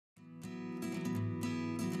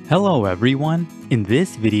Hello everyone! In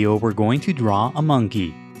this video we're going to draw a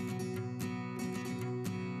monkey.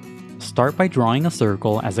 Start by drawing a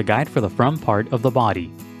circle as a guide for the front part of the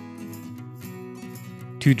body.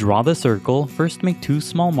 To draw the circle, first make two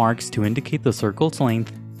small marks to indicate the circle's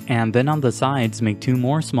length, and then on the sides make two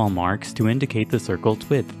more small marks to indicate the circle's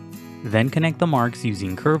width. Then connect the marks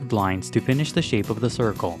using curved lines to finish the shape of the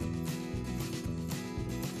circle.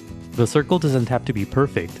 The circle doesn't have to be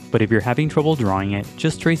perfect, but if you're having trouble drawing it,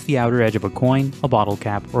 just trace the outer edge of a coin, a bottle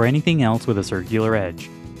cap, or anything else with a circular edge.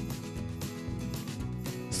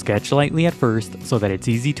 Sketch lightly at first so that it's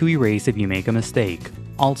easy to erase if you make a mistake.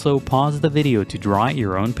 Also, pause the video to draw at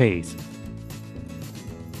your own pace.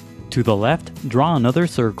 To the left, draw another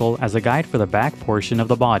circle as a guide for the back portion of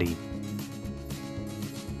the body.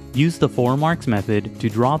 Use the 4 marks method to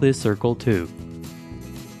draw this circle too.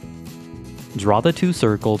 Draw the two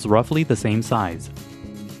circles roughly the same size.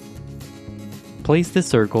 Place this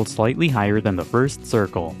circle slightly higher than the first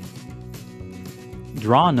circle.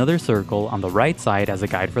 Draw another circle on the right side as a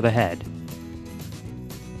guide for the head.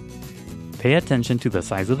 Pay attention to the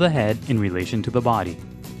size of the head in relation to the body.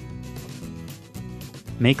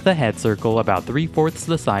 Make the head circle about 3/4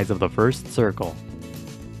 the size of the first circle.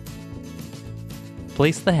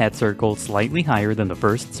 Place the head circle slightly higher than the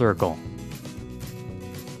first circle.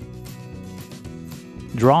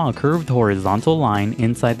 Draw a curved horizontal line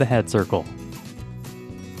inside the head circle.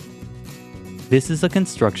 This is a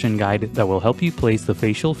construction guide that will help you place the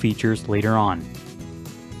facial features later on.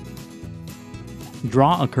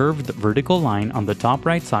 Draw a curved vertical line on the top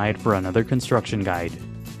right side for another construction guide.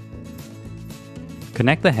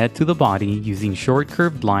 Connect the head to the body using short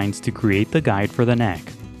curved lines to create the guide for the neck.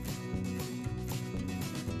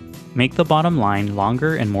 Make the bottom line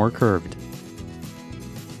longer and more curved.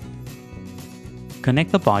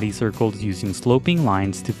 Connect the body circles using sloping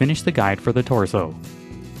lines to finish the guide for the torso.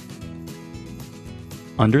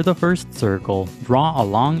 Under the first circle, draw a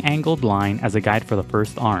long angled line as a guide for the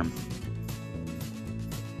first arm.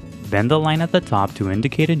 Bend the line at the top to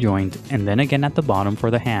indicate a joint and then again at the bottom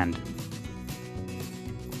for the hand.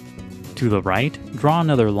 To the right, draw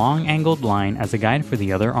another long angled line as a guide for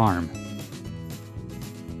the other arm.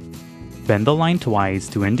 Bend the line twice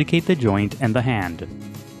to indicate the joint and the hand.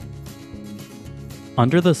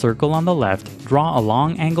 Under the circle on the left, draw a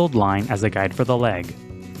long angled line as a guide for the leg.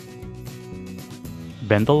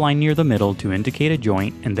 Bend the line near the middle to indicate a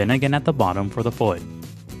joint and then again at the bottom for the foot.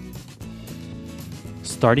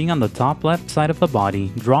 Starting on the top left side of the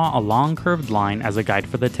body, draw a long curved line as a guide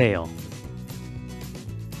for the tail.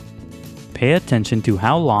 Pay attention to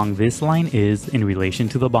how long this line is in relation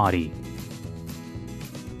to the body.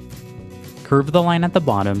 Curve the line at the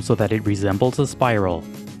bottom so that it resembles a spiral.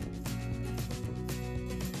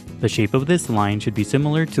 The shape of this line should be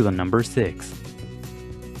similar to the number 6.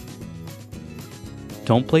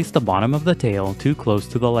 Don't place the bottom of the tail too close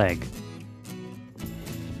to the leg.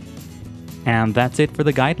 And that's it for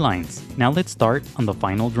the guidelines. Now let's start on the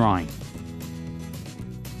final drawing.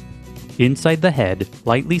 Inside the head,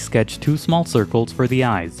 lightly sketch 2 small circles for the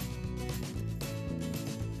eyes.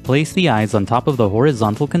 Place the eyes on top of the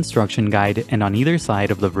horizontal construction guide and on either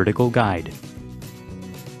side of the vertical guide.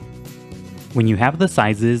 When you have the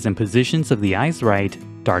sizes and positions of the eyes right,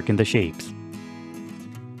 darken the shapes.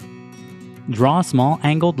 Draw small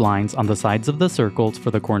angled lines on the sides of the circles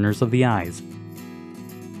for the corners of the eyes.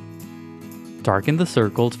 Darken the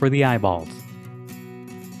circles for the eyeballs.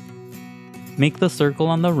 Make the circle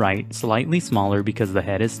on the right slightly smaller because the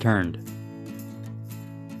head is turned.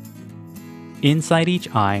 Inside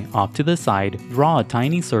each eye, off to the side, draw a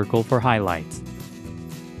tiny circle for highlights.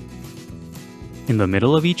 In the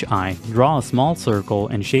middle of each eye, draw a small circle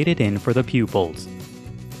and shade it in for the pupils.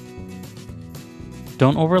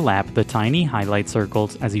 Don't overlap the tiny highlight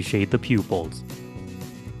circles as you shade the pupils.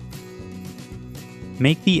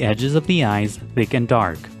 Make the edges of the eyes thick and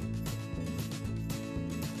dark.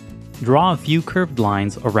 Draw a few curved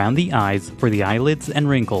lines around the eyes for the eyelids and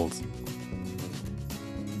wrinkles.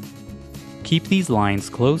 Keep these lines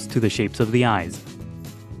close to the shapes of the eyes.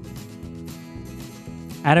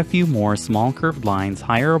 Add a few more small curved lines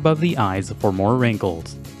higher above the eyes for more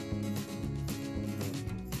wrinkles.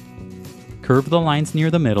 Curve the lines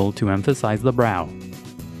near the middle to emphasize the brow.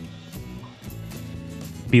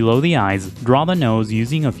 Below the eyes, draw the nose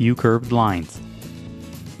using a few curved lines.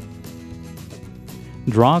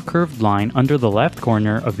 Draw a curved line under the left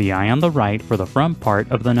corner of the eye on the right for the front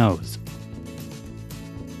part of the nose.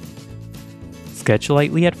 Sketch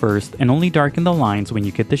lightly at first and only darken the lines when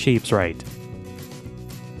you get the shapes right.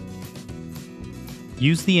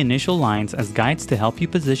 Use the initial lines as guides to help you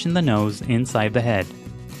position the nose inside the head.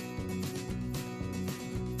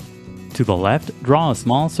 To the left, draw a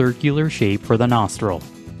small circular shape for the nostril.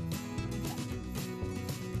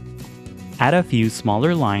 Add a few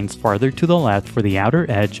smaller lines farther to the left for the outer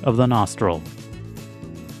edge of the nostril.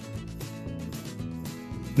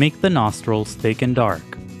 Make the nostrils thick and dark.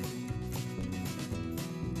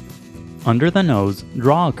 Under the nose,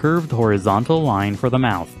 draw a curved horizontal line for the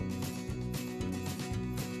mouth.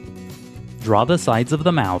 Draw the sides of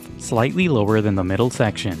the mouth slightly lower than the middle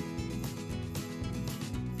section.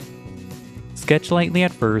 Sketch lightly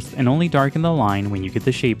at first and only darken the line when you get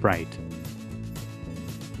the shape right.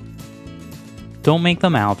 Don't make the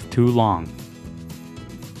mouth too long.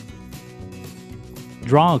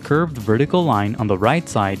 Draw a curved vertical line on the right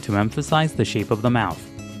side to emphasize the shape of the mouth.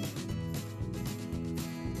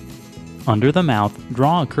 Under the mouth,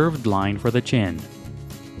 draw a curved line for the chin.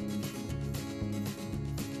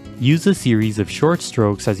 Use a series of short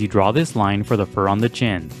strokes as you draw this line for the fur on the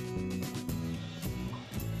chin.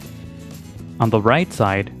 On the right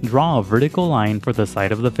side, draw a vertical line for the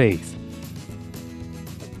side of the face.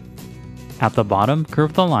 At the bottom,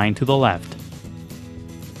 curve the line to the left.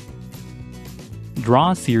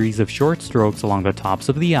 Draw a series of short strokes along the tops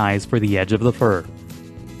of the eyes for the edge of the fur.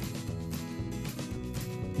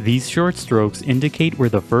 These short strokes indicate where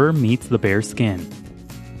the fur meets the bare skin.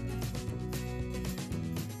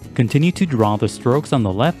 Continue to draw the strokes on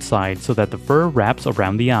the left side so that the fur wraps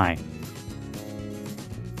around the eye.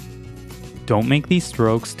 Don't make these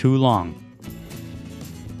strokes too long.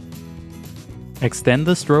 Extend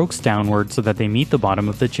the strokes downward so that they meet the bottom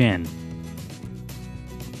of the chin.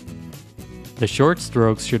 The short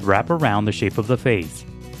strokes should wrap around the shape of the face.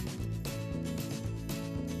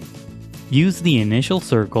 Use the initial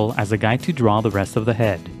circle as a guide to draw the rest of the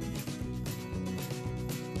head.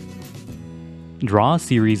 Draw a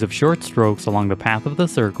series of short strokes along the path of the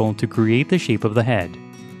circle to create the shape of the head.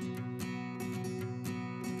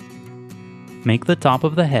 Make the top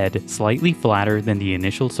of the head slightly flatter than the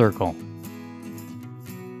initial circle.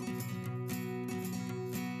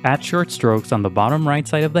 Add short strokes on the bottom right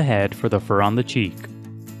side of the head for the fur on the cheek.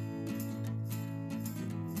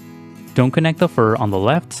 Don't connect the fur on the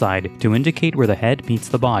left side to indicate where the head meets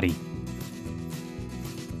the body.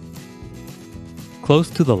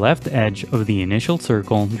 Close to the left edge of the initial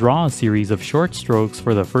circle, draw a series of short strokes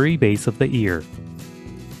for the furry base of the ear.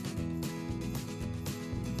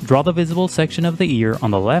 Draw the visible section of the ear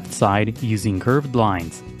on the left side using curved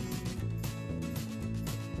lines.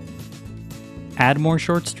 Add more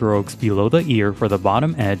short strokes below the ear for the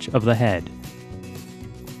bottom edge of the head.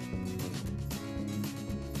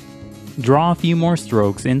 Draw a few more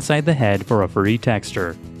strokes inside the head for a furry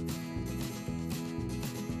texture.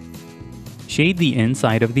 Shade the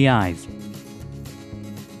inside of the eyes.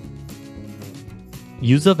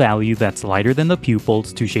 Use a value that's lighter than the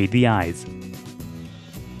pupils to shade the eyes.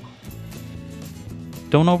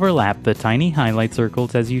 Don't overlap the tiny highlight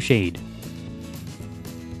circles as you shade.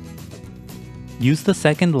 Use the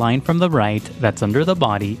second line from the right that's under the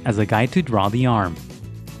body as a guide to draw the arm.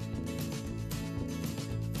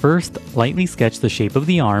 First, lightly sketch the shape of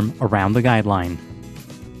the arm around the guideline.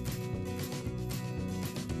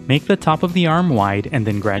 Make the top of the arm wide and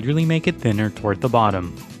then gradually make it thinner toward the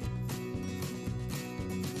bottom.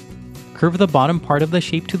 Curve the bottom part of the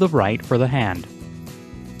shape to the right for the hand.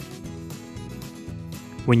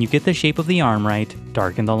 When you get the shape of the arm right,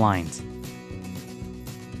 darken the lines.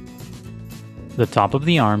 The top of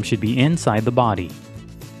the arm should be inside the body.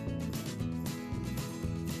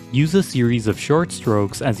 Use a series of short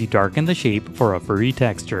strokes as you darken the shape for a furry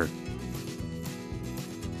texture.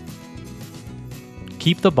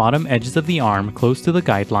 Keep the bottom edges of the arm close to the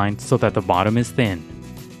guideline so that the bottom is thin.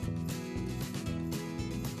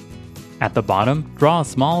 At the bottom, draw a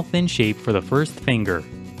small thin shape for the first finger.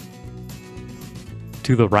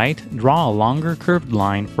 To the right, draw a longer curved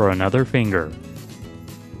line for another finger.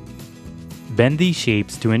 Bend these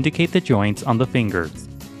shapes to indicate the joints on the fingers.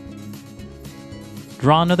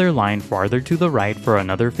 Draw another line farther to the right for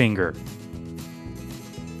another finger.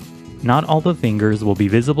 Not all the fingers will be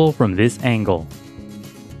visible from this angle.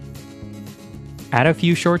 Add a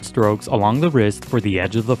few short strokes along the wrist for the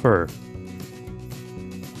edge of the fur.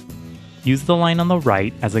 Use the line on the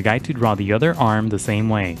right as a guide to draw the other arm the same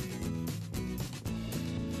way.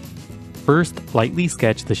 First, lightly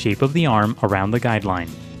sketch the shape of the arm around the guideline.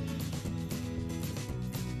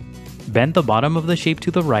 Bend the bottom of the shape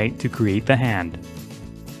to the right to create the hand.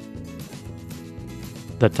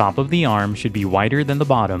 The top of the arm should be wider than the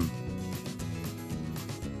bottom.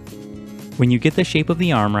 When you get the shape of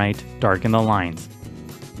the arm right, darken the lines.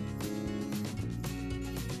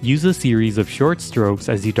 Use a series of short strokes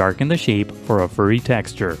as you darken the shape for a furry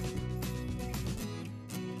texture.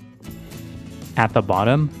 At the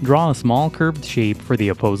bottom, draw a small curved shape for the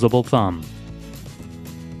opposable thumb.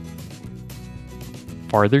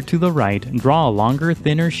 Farther to the right, draw a longer,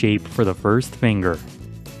 thinner shape for the first finger.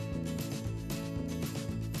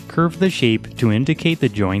 Curve the shape to indicate the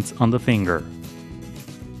joints on the finger.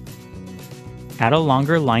 Add a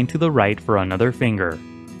longer line to the right for another finger.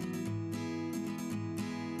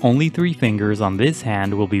 Only 3 fingers on this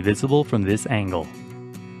hand will be visible from this angle.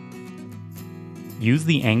 Use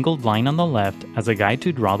the angled line on the left as a guide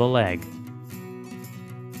to draw the leg.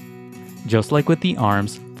 Just like with the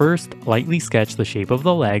arms, first lightly sketch the shape of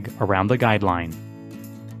the leg around the guideline.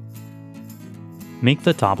 Make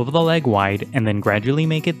the top of the leg wide and then gradually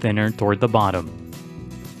make it thinner toward the bottom.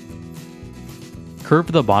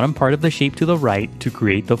 Curve the bottom part of the shape to the right to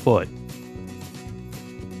create the foot.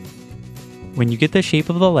 When you get the shape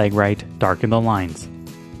of the leg right, darken the lines.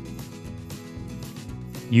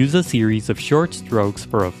 Use a series of short strokes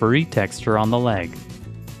for a furry texture on the leg.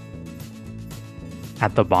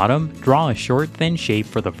 At the bottom, draw a short, thin shape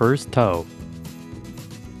for the first toe.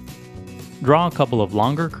 Draw a couple of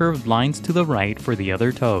longer curved lines to the right for the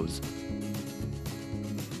other toes.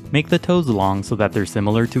 Make the toes long so that they're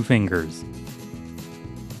similar to fingers.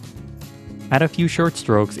 Add a few short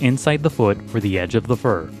strokes inside the foot for the edge of the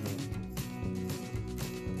fur.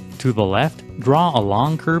 To the left, draw a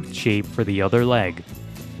long curved shape for the other leg.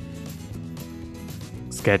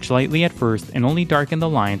 Sketch lightly at first and only darken the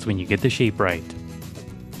lines when you get the shape right.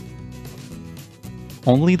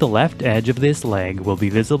 Only the left edge of this leg will be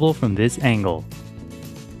visible from this angle.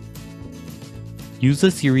 Use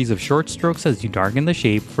a series of short strokes as you darken the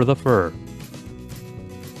shape for the fur.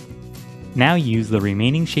 Now use the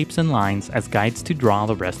remaining shapes and lines as guides to draw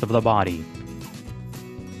the rest of the body.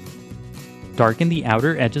 Darken the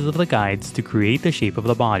outer edges of the guides to create the shape of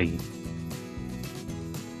the body.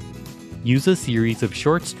 Use a series of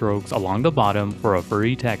short strokes along the bottom for a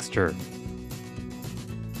furry texture.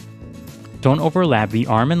 Don't overlap the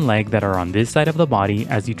arm and leg that are on this side of the body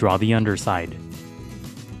as you draw the underside.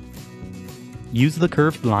 Use the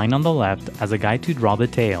curved line on the left as a guide to draw the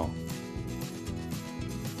tail.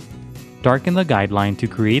 Darken the guideline to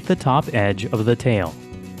create the top edge of the tail.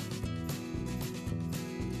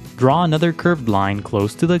 Draw another curved line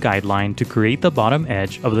close to the guideline to create the bottom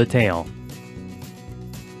edge of the tail.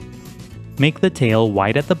 Make the tail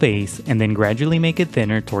wide at the base and then gradually make it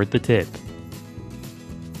thinner toward the tip.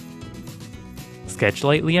 Sketch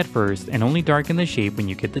lightly at first and only darken the shape when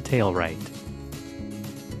you get the tail right.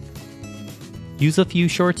 Use a few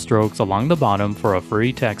short strokes along the bottom for a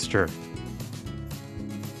furry texture.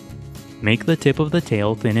 Make the tip of the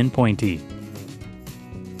tail thin and pointy.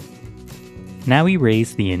 Now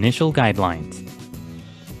erase the initial guidelines.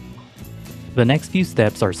 The next few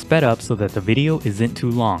steps are sped up so that the video isn't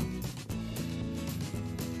too long.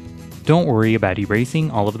 Don't worry about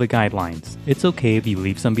erasing all of the guidelines. It's okay if you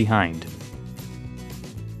leave some behind.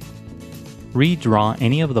 Redraw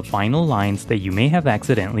any of the final lines that you may have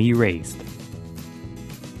accidentally erased.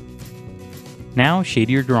 Now shade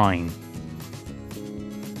your drawing.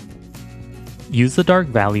 Use the dark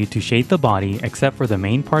value to shade the body except for the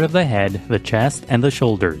main part of the head, the chest, and the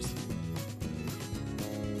shoulders.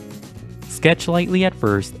 Sketch lightly at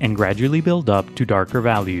first and gradually build up to darker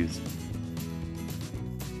values.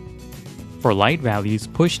 For light values,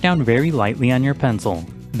 push down very lightly on your pencil,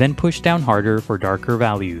 then push down harder for darker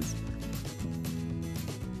values.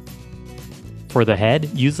 For the head,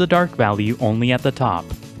 use the dark value only at the top.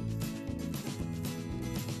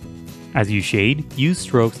 As you shade, use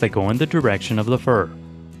strokes that go in the direction of the fur.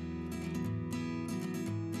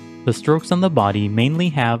 The strokes on the body mainly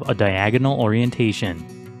have a diagonal orientation.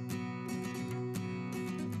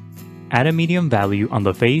 Add a medium value on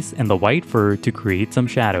the face and the white fur to create some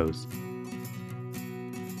shadows.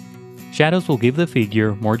 Shadows will give the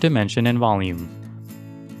figure more dimension and volume.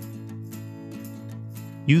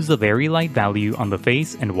 Use a very light value on the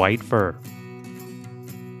face and white fur.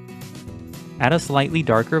 Add a slightly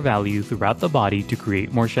darker value throughout the body to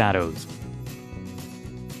create more shadows.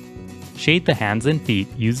 Shade the hands and feet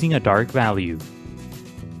using a dark value.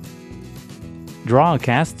 Draw a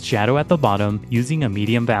cast shadow at the bottom using a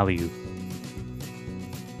medium value.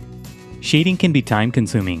 Shading can be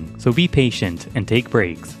time-consuming, so be patient and take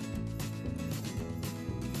breaks.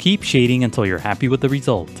 Keep shading until you're happy with the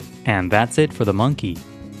result. And that's it for the monkey.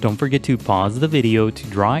 Don't forget to pause the video to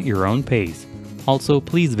draw at your own pace. Also,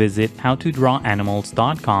 please visit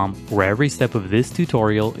howtodrawanimals.com where every step of this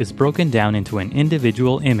tutorial is broken down into an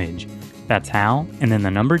individual image. That's how, and then the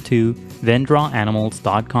number 2, then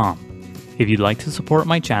drawanimals.com. If you'd like to support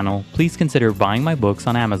my channel, please consider buying my books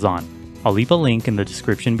on Amazon. I'll leave a link in the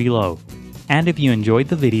description below. And if you enjoyed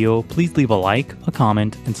the video, please leave a like, a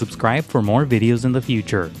comment, and subscribe for more videos in the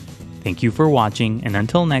future. Thank you for watching, and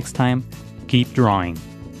until next time, keep drawing.